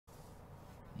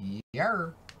Yeah.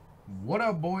 What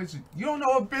up, boys? You don't know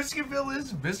what Biscuitville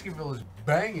is? Biscuitville is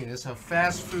banging. It's a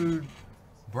fast food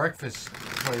breakfast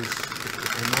place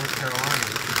in North Carolina.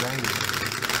 It's banging.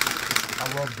 I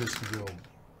love Biscuitville.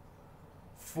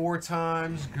 4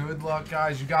 times. Good luck,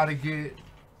 guys. You got to get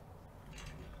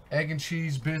egg and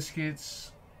cheese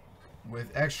biscuits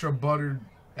with extra buttered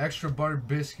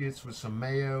biscuits with some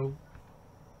mayo,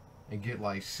 and get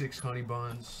like 6 honey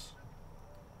buns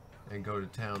and go to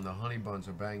town. The honey buns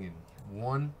are banging.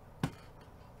 1,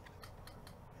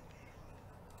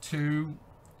 2,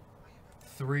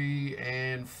 3,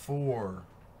 and 4.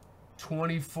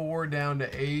 24 down to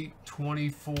 8.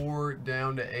 24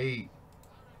 down to 8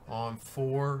 on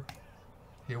 4.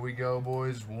 Here we go,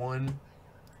 boys. 1,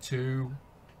 2,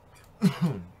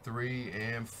 3,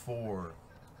 and 4.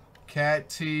 Cat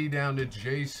T down to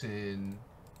Jason.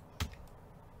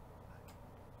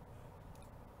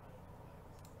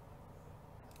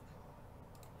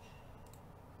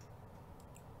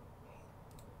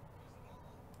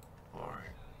 All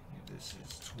right, this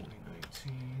is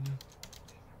 2019.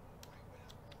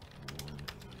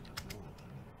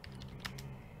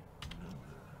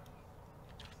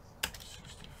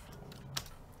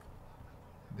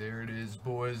 There it is,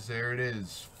 boys. There it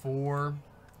is. 4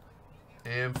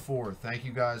 and 4. Thank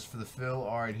you guys for the fill.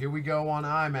 All right, here we go on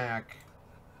iMac.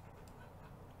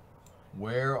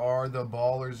 Where are the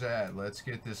ballers at? Let's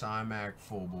get this iMac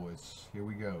full, boys. Here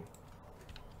we go.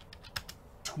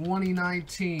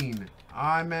 2019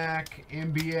 iMac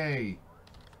NBA.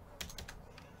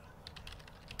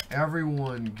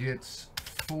 Everyone gets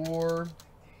 4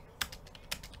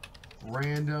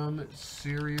 random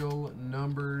serial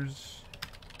numbers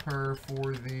per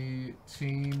for the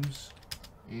teams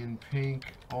in pink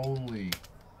only.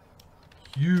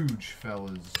 Huge,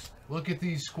 fellas. Look at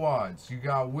these squads. You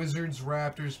got Wizards,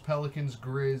 Raptors, Pelicans,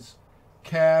 Grizz,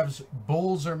 Cavs.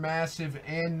 Bulls are massive,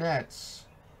 and Nets.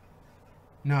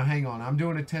 No, hang on. I'm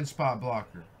doing a 10-spot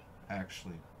blocker,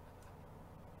 actually.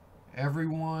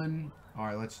 Everyone. All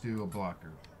right, let's do a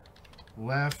blocker.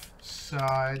 Left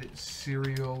side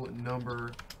serial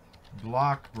number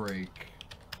block break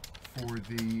for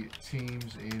the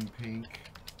teams in pink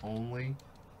only.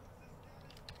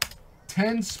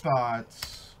 10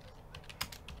 spots.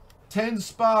 10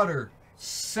 spotter.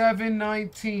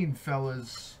 719,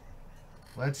 fellas.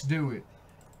 Let's do it.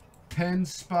 10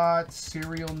 spot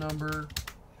serial number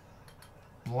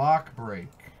block break.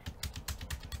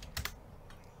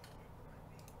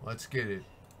 Let's get it.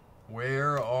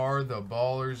 Where are the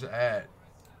ballers at?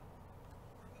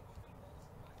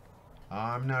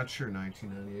 I'm not sure.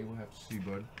 1998. We'll have to see,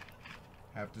 bud.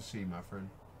 Have to see, my friend.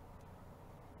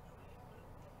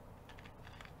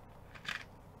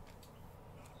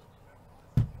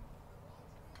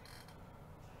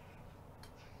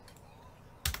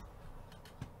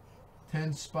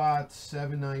 Ten spots,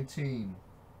 719.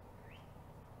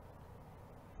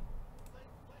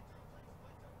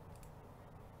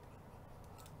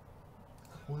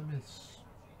 Clemens.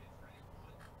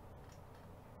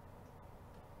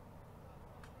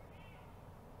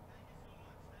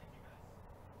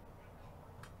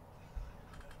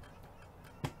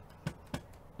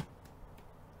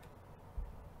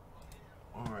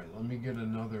 Alright, let me get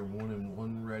another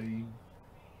 1-and-1 ready.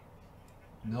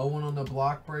 No one on the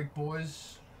block break,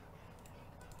 boys.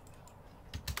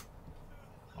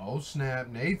 Oh, snap.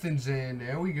 Nathan's in.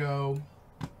 There we go.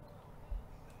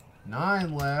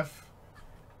 9 left.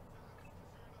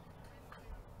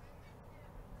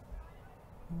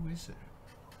 Who is it?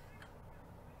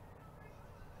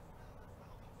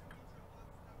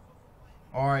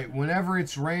 Alright, whenever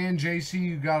it's ran, JC,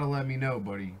 you gotta let me know,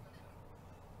 buddy.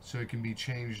 So it can be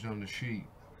changed on the sheet.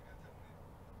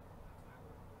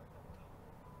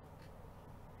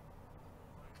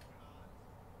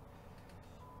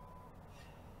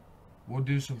 We'll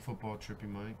do some football, Trippy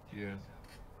Mike. Yeah,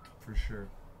 for sure.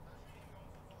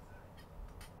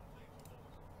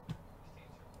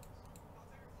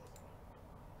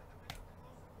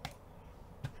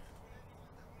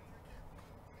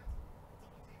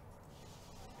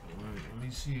 Alright, let me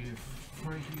see if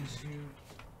Frankie is here.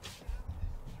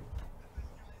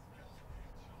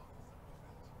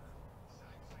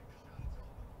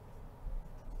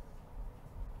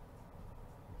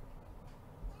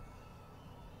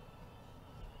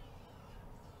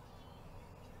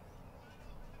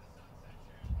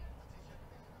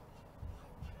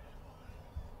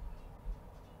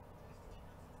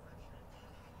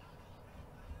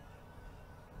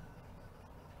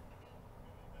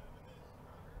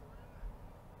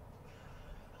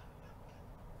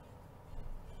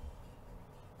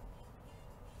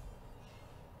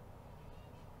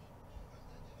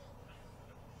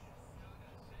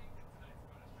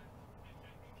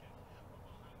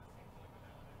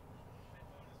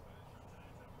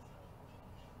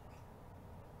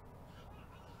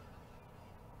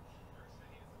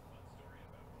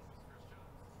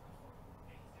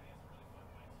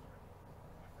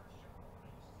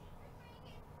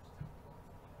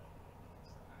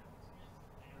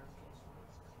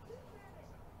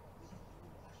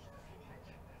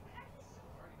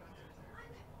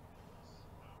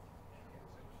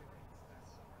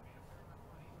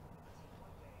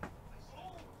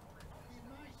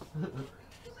 Can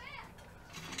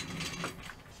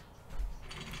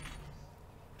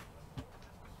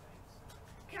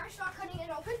I start cutting it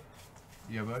open?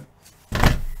 Yeah, bud.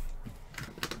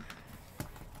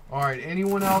 All right.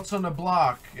 Anyone else on the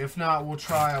block? If not, we'll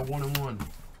try a 1-on-1.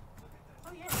 Oh,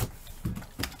 yeah.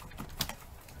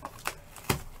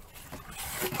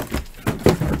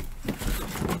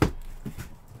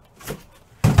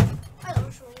 I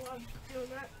also love doing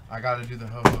that. I gotta do the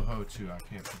ho ho ho too. I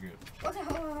can't forget. What's a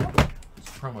ho? It's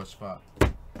a promo spot.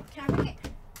 Can I break it?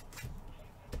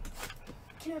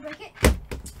 Can I break it?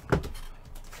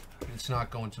 It's not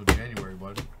going till January,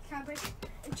 buddy. Can I break it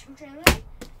until January?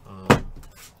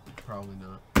 Probably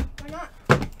not. Why not?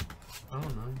 I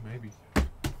don't know. Maybe.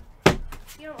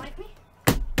 You don't like me?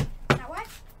 That why?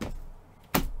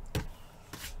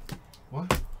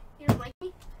 What? You don't like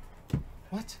me?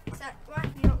 What? Is that why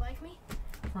you don't like me?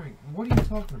 Frank, what are you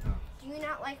talking about? Do you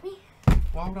not like me?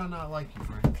 Why would I not like you,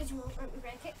 Frank? Because you won't let me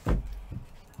break it.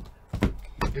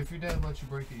 If your dad lets you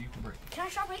break it, you can break it. Can I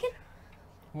stop breaking?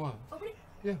 What? Open it?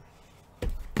 Yeah.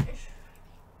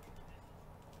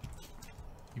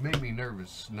 You make me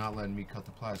nervous not letting me cut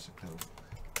the plastic, though.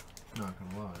 Not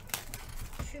gonna lie.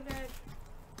 Too bad.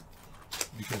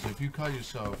 Because if you cut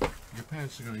yourself, your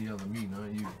parents are gonna yell at me, not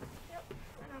you. Yep,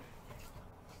 I know.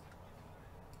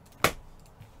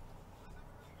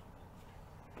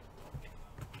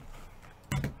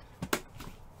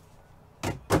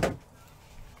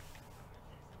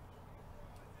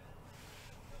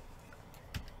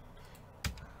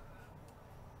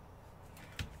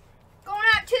 Going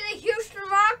out to the Houston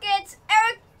Rockets,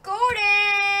 Eric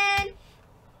Gordon.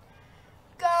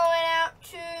 Going out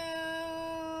to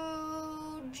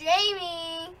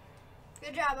Jamie.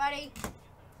 Good job, buddy.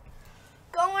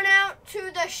 Going out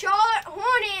to the Charlotte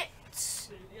Hornets.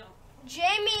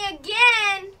 Jamie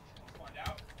again.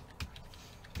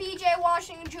 PJ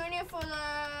Washington Jr. for the...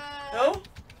 Who?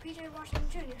 PJ Washington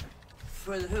Jr.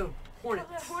 For the who? Hornets.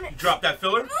 For the Hornets. Drop that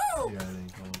filler. Ooh. Yeah, it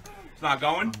ain't going. It's not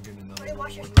going. I'm getting another Buddy,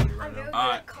 watch little this. one I'm right very good now.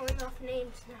 Alright. at calling off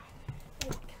names now.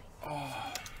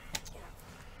 Oh.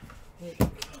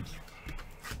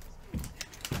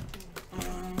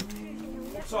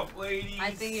 What's up, ladies?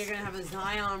 I think you're gonna have a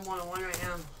Zion 1-on-1 right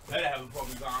now. Better have a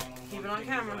fucking Zion. Keep it on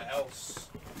camera. What else?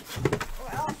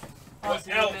 What else? What so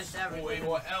you else, missed boy? everything.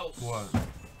 What else? What?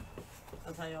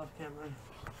 I'll tell you off camera.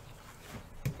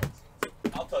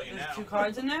 I'll tell you There's now. 2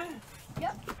 cards in there?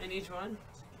 Yep. In each one.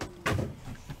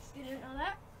 You didn't know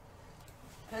that?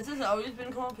 Has this always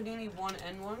been called Panini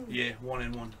 1N1? Yeah,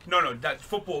 1-1. No, that's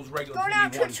football's regular. Going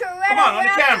out to one. Toronto Come on the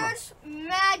camera. Raptors,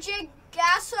 Magic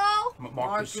Gasol.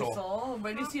 Marcus Gasol. Gasol?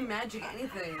 Where do you see Magic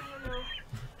anything?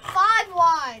 5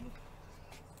 wide.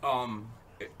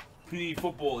 Panini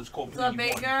football is called What's up,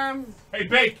 Panini 1. Baker? Hey,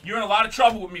 Bake, you're in a lot of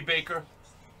trouble with me, Baker.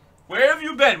 Where have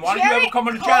you been? Why don't you Jerry ever come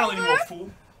on the channel Culver? anymore, fool?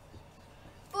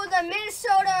 For the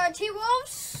Minnesota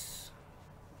T-Wolves.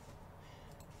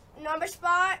 Number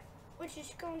spot, which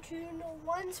is going to the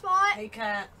 1 spot, Hey,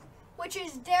 Cat. which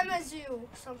is Demazu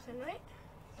something, right?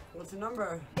 What's the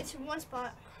number? It's in 1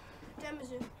 spot.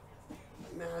 Demazu.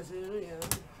 Mazu, yeah.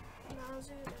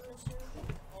 Demazu.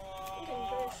 I'm getting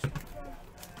good.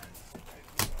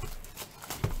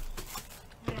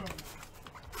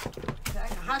 I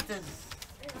got this.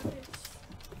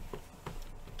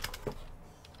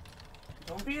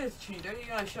 Don't be a cheater. You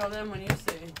gotta show them when you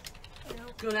see.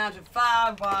 Go down to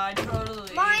 5 wide,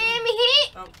 totally. Miami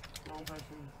Heat Oh, wrong person.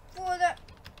 for the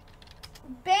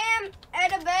Bam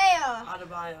Adebayo.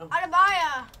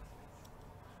 Adebayo.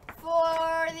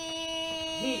 For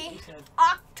Heat, the you said.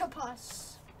 Octopus.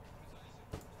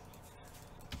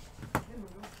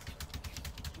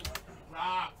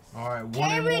 All right, 1 and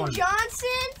Cameron 1.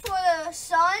 Johnson for the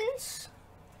Suns.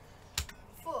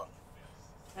 For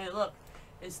Hey, look.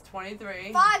 It's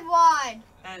 23. 5 wide.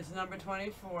 And it's number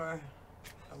 24.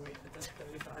 Oh, wait, but that's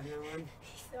 35 now. One.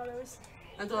 He thought it was.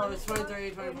 I thought it was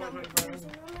 23, 24,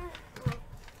 25.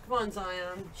 Come on,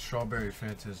 Zion. Strawberry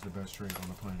Fanta is the best drink on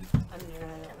the planet. I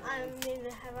mean,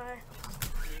 have I?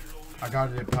 I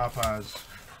got it at Popeyes.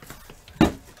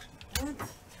 What?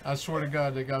 I swear to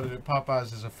God, they got it at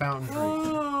Popeyes as a fountain drink.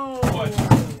 Ooh.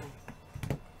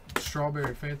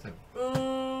 Strawberry Fanta.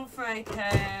 Ooh,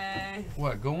 Frankie.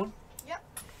 What, going?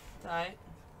 Tight.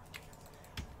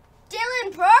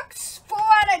 Dylan Brooks, 4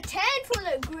 out of 10 for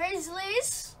the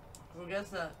Grizzlies. Who gets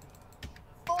that?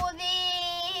 For Fourth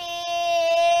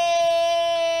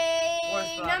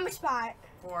the spot. number spot,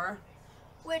 4.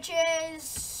 which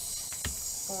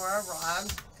is 4,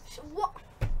 Rob. What?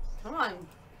 Come on.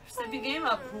 Step your game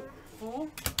up, fool.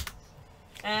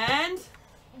 And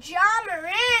Ja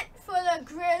Morant for the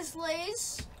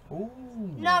Grizzlies. Ooh.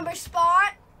 Number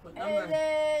spot, What It number?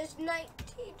 is 19.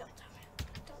 Don't tell me.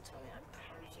 Don't tell me. I'm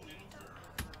promising you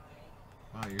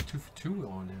don't. Wow, you're 2 for 2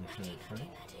 on him today, Frank.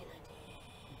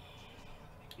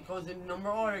 It goes in number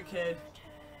order, kid.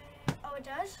 Oh, it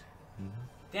does?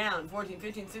 Down. 14,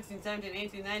 15, 16, 17,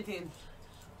 18, 19.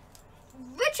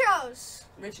 Richos.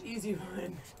 Rich, easy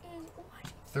one.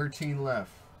 13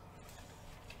 left.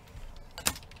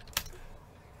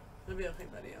 It'll be okay,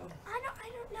 buddy. I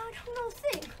don't know a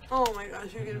thing. Oh my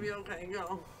gosh, you're gonna be okay.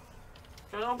 Go.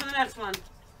 Go open the next one.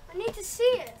 I need to see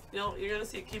it. No, you're gonna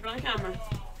see it. Keep it on camera.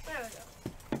 There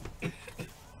we go.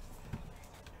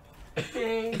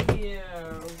 Thank you.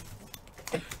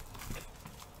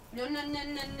 No, no, no,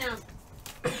 no, no.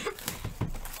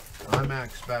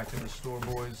 IMAX back in the store,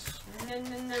 boys. No,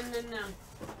 no, no, no, no.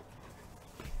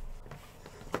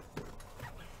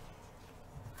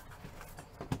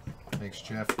 Thanks,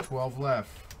 Jeff. 12 left.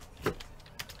 No.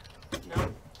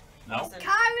 No. Listen.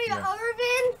 Kyrie Yeah.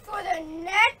 Irving for the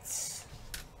Nets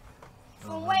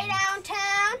from way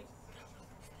downtown.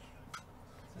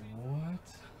 What?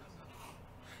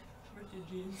 Where's your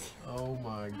jeans? Oh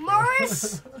my god.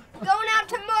 Morris going out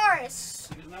to Morris.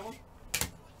 You getting that one?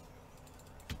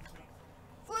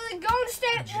 For the Golden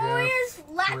State Jeff, Warriors,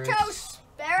 Lacto Chris.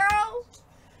 Sparrow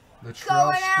Latrell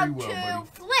going out Sprewell, to buddy.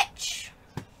 Flitch.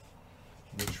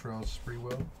 Latrell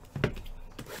Sprewell.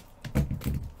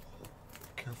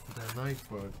 Careful that knife,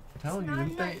 bud. I'm telling you, Not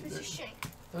them a knife, it's a shank.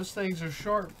 those things are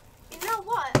sharp. You know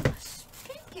what?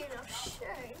 Speaking of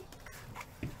shank,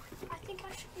 I think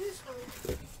I should use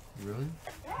one. Really?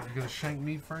 Yeah. You gonna shank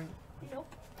me, Frank?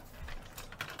 Nope.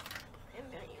 I'm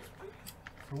gonna use one.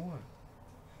 For what?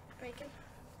 Bacon.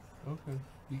 Okay.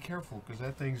 Be careful, because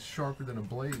that thing's sharper than a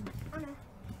blade. I know.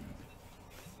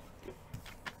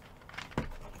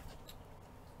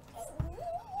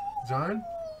 Zion?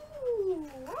 Ooh,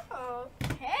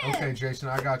 okay. Okay, Jason,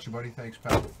 I got you, buddy. Thanks,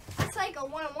 pal. It's like a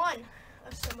one-on-one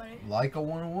of somebody. Like a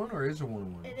 101 or is a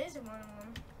 101? It is a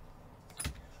one-on-one.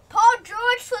 Paul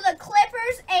George for the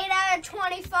Clippers, 8 out of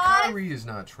 25. Kyrie is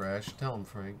not trash. Tell him,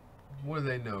 Frank. What do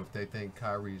they know if they think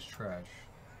Kyrie is trash?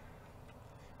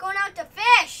 Going out to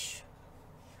Fish.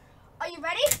 Are you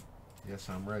ready? Yes,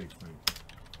 I'm ready, Frank.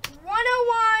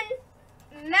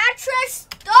 101 mattress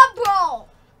double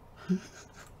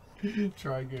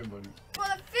Try again, buddy. for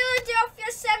the Philadelphia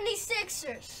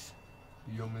 76ers.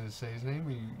 You want me to say his name,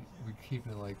 or we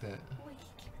keeping it like that?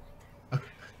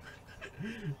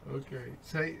 Okay.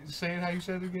 Say it how you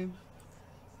said it again.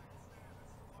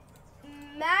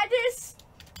 Mattress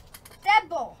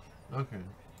double. Okay.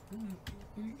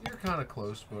 You're kind of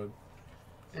close, but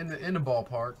in the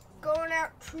ballpark. Going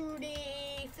out to the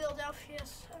Philadelphia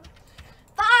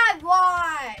 5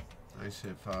 wide. I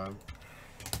said 5.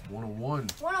 101.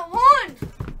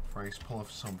 101. Frank's pulling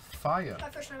some fire. My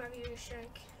first time I've used a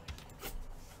shank.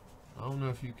 I don't know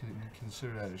if you can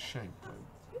consider that a shank, but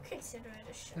You consider it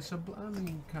a shank. it's a. I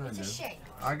mean, kind It's a of. shank.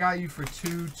 I got you for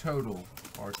 2 total,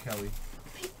 R. Kelly.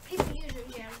 People use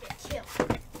them jams get killed.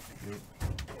 Yep.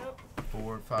 Nope.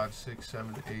 4, 5, 6,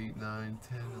 7, 8, 9,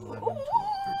 10, 11, 12, 13,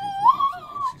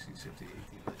 14, 15, 16, 17,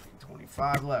 18, 19, 20.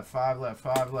 5 left, 5 left,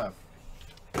 5 left.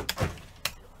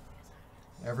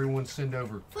 Everyone send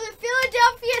over. For the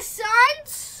Philadelphia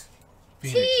Suns,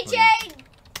 Phoenix, TJ buddy.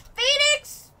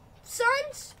 Phoenix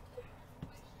Suns.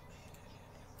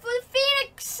 For the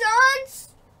Phoenix Suns,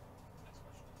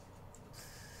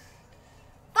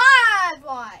 5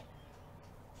 wide.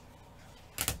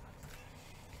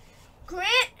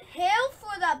 Grant Hill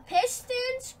for the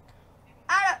Pistons,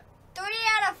 3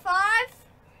 out of 5.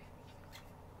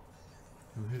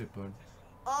 Who hit it, bud?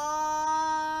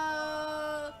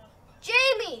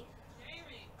 Jamie.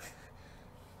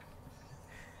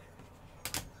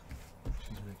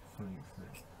 She's making fun of you,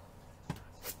 Frank.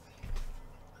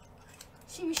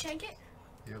 See me shank it?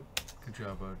 Yep. Good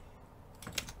job, bud.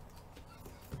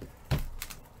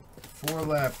 4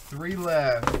 left, 3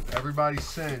 left. Everybody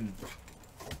send.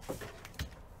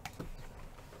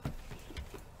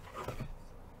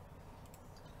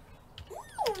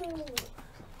 Ooh.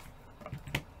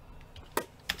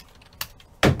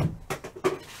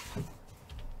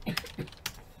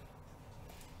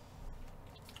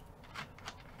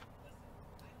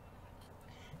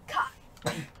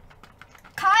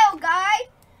 Kyle Guy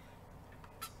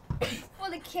for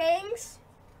the Kings,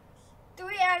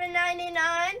 3 out of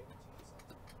 99.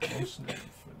 Oh, snap.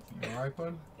 You alright,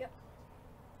 bud?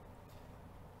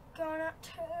 Going up to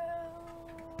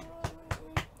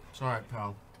It's alright,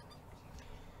 pal.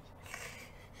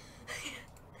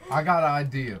 I got an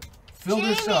idea. Fill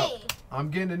this up. Jamie. I'm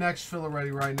getting the next filler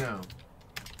ready right now.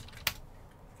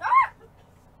 Ah!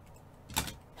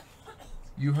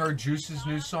 You heard Juice's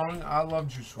new song? I love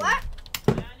Juice WRLD. What?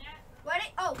 What?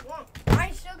 Oh, one. I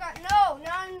still got no.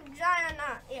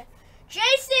 Yeah.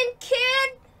 Jason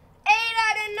Kidd,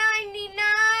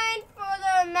 8/99 for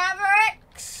the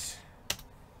Mavericks.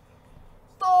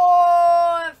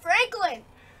 For Franklin.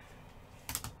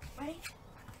 Ready?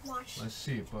 Watch. Let's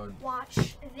see it, bud.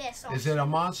 Watch this. Is it a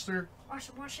monster? Watch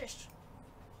this.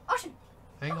 Austin.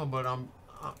 Hang on, bud. I'm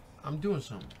doing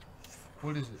something.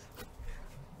 What is it?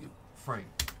 Frank.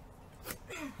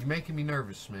 You're making me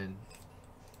nervous, man.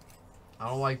 I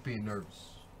don't like being nervous.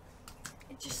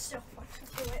 It's just so fun to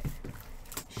do it.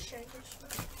 Shake it.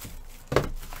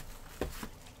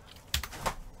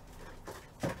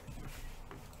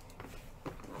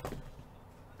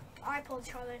 I pulled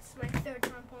Charlie. It's my third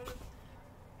time pulling him.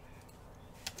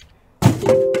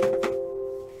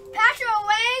 Patrick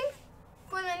Wang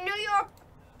for the New York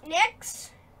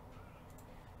Knicks.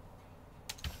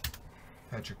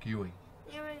 Patrick Ewing.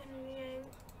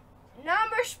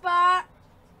 Number spot.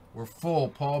 We're full.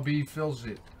 Paul B fills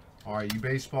it. All right, you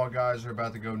baseball guys are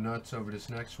about to go nuts over this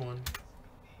next one.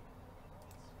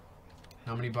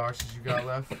 How many boxes you got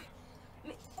left?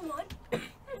 One.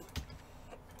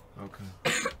 Okay.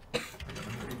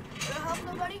 Will help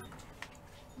nobody?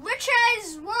 Rich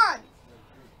has one.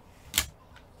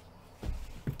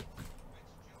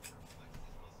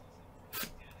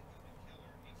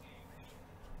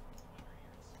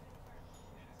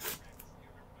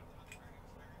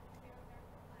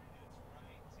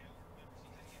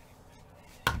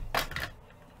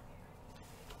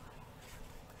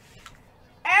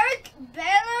 Eric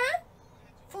Baylor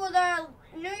for the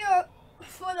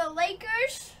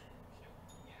Lakers.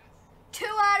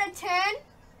 2/10.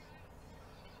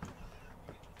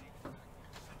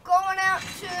 Going out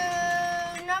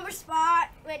to number spot,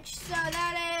 which so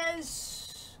that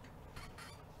is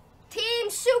Team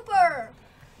Super.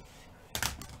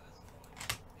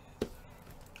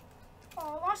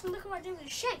 Oh, Austin, look at my thing with a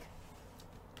shake.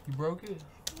 You broke it?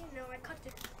 You know, I cut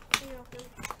it. You know,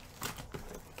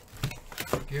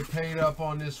 Get paid up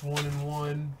on this 1 and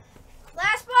 1.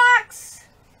 last box.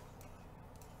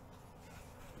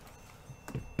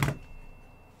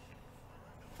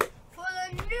 For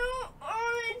the New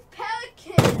Orleans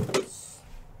Pelicans,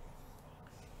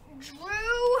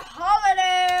 Drew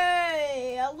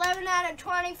Holiday,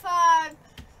 11/25,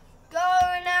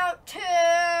 going out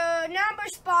to number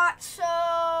spot. So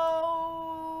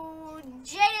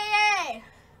JDA,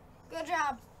 good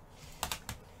job.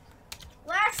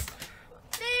 Last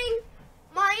thing,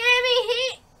 Miami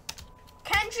Heat,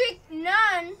 Kendrick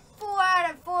Nunn,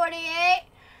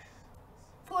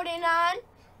 4/49,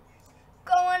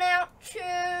 going out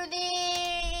to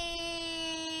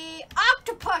the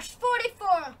Octopus,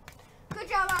 44. Good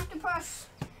job, Octopus.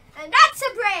 And that's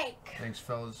a break. Thanks,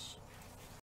 fellas.